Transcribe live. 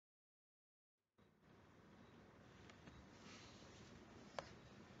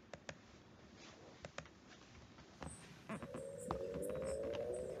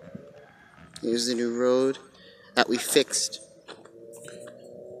Here's the new road that we fixed.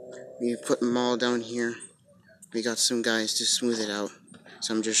 We put them all down here. We got some guys to smooth it out.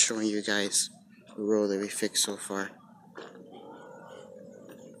 So I'm just showing you guys the road that we fixed so far.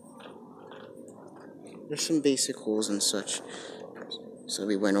 There's some basic holes and such. So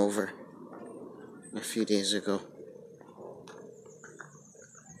we went over a few days ago.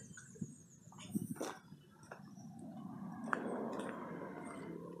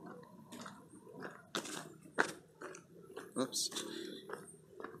 Oops.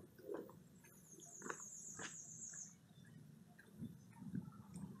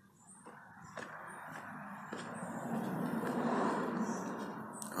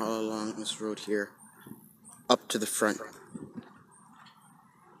 All along this road here, up to the front.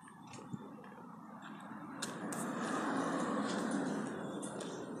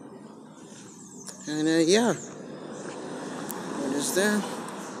 And yeah, what is there?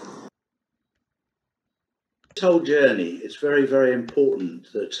 This whole journey, it's very, very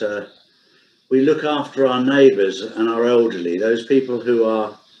important that we look after our neighbours and our elderly, those people who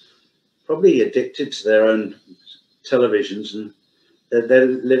are probably addicted to their own televisions, and they're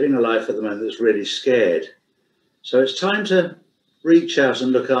living a life at the moment that's really scared. So it's time to reach out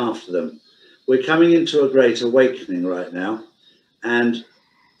and look after them. We're coming into a great awakening right now, and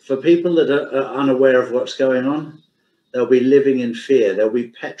for people that are unaware of what's going on, they'll be living in fear, they'll be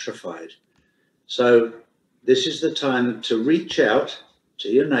petrified. So this is the time to reach out to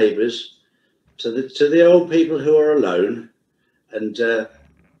your neighbours, to the old people who are alone, and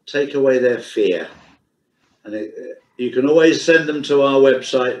take away their fear. And you can always send them to our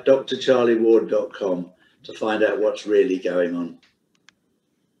website, drcharlieward.com, to find out what's really going on.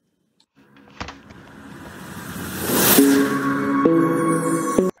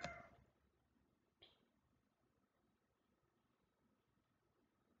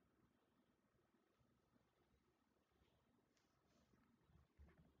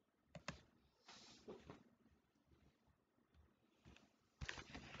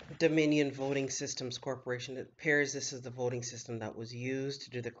 Dominion Voting Systems Corporation. It appears this is the voting system that was used to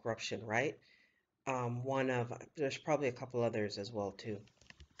do the corruption, right? There's probably a couple others as well too.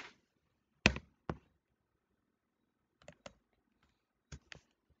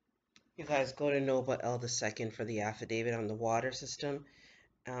 You guys go to Noble L II for the affidavit on the water system.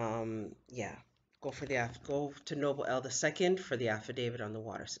 Yeah, go to Noble L II for the affidavit on the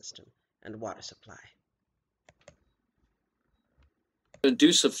water system and water supply.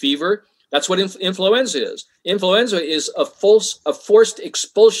 Induce a fever. That's what influenza is. Influenza is a forced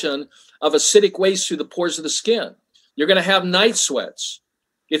expulsion of acidic waste through the pores of the skin. You're going to have night sweats.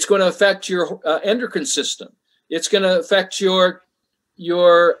 It's going to affect your endocrine system. It's going to affect your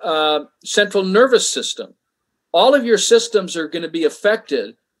central nervous system. All of your systems are going to be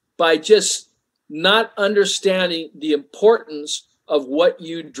affected by just not understanding the importance of what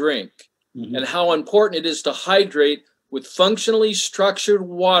you drink and how important it is to hydrate with functionally structured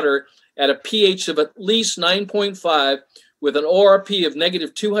water at a pH of at least 9.5 with an ORP of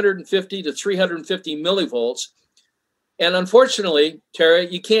negative 250 to 350 millivolts. And unfortunately, Tara,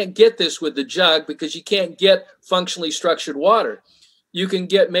 you can't get this with the jug because you can't get functionally structured water. You can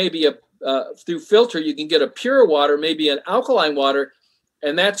get maybe through filter, you can get a pure water, maybe an alkaline water,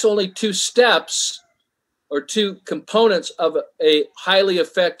 and that's only 2 steps or 2 components of a highly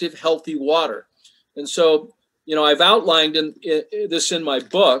effective, healthy water. And so, you know, I've outlined this in my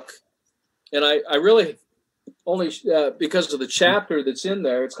book, and I really only, because of the chapter that's in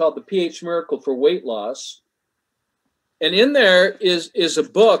there, it's called The pH Miracle for Weight Loss. And in there is a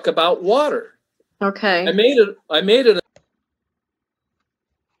book about water. Okay. I made it.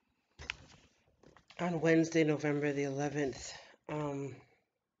 On Wednesday, November the 11th,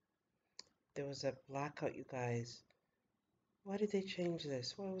 there was a blackout, you guys. Why did they change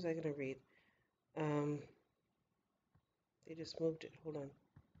this? What was I going to read? They just moved it. Hold on.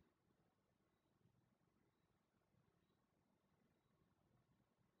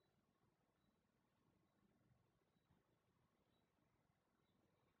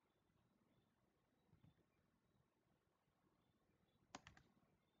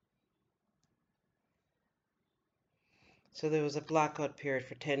 So there was a blackout period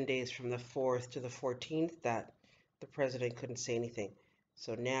for 10 days from the 4th to the 14th that the president couldn't say anything.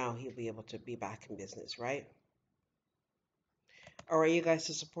 So now he'll be able to be back in business, right? All right, you guys,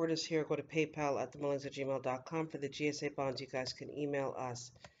 to support us here, go to PayPal at themullings@gmail.com. For the GSA bonds, you guys can email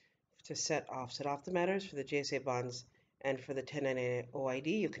us to set off the matters for the GSA bonds. And for the 1099 OID,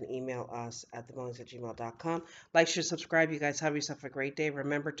 you can email us at themullings@gmail.com. Like, share, subscribe. You guys have yourself a great day.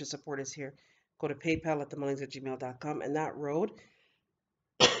 Remember to support us here. Go to PayPal at themullings@gmail.com. And that road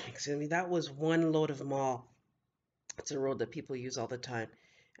excuse me, that was one load of mall. It's a road that people use all the time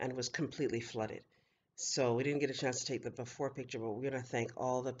and was completely flooded. So we didn't get a chance to take the before picture, but we're going to thank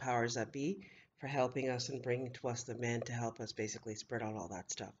all the powers that be for helping us and bringing to us the men to help us basically spread out all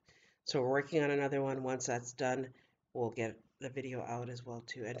that stuff. So we're working on another one. Once that's done, we'll get the video out as well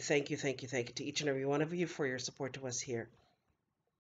too. And thank you to each and every one of you for your support to us here.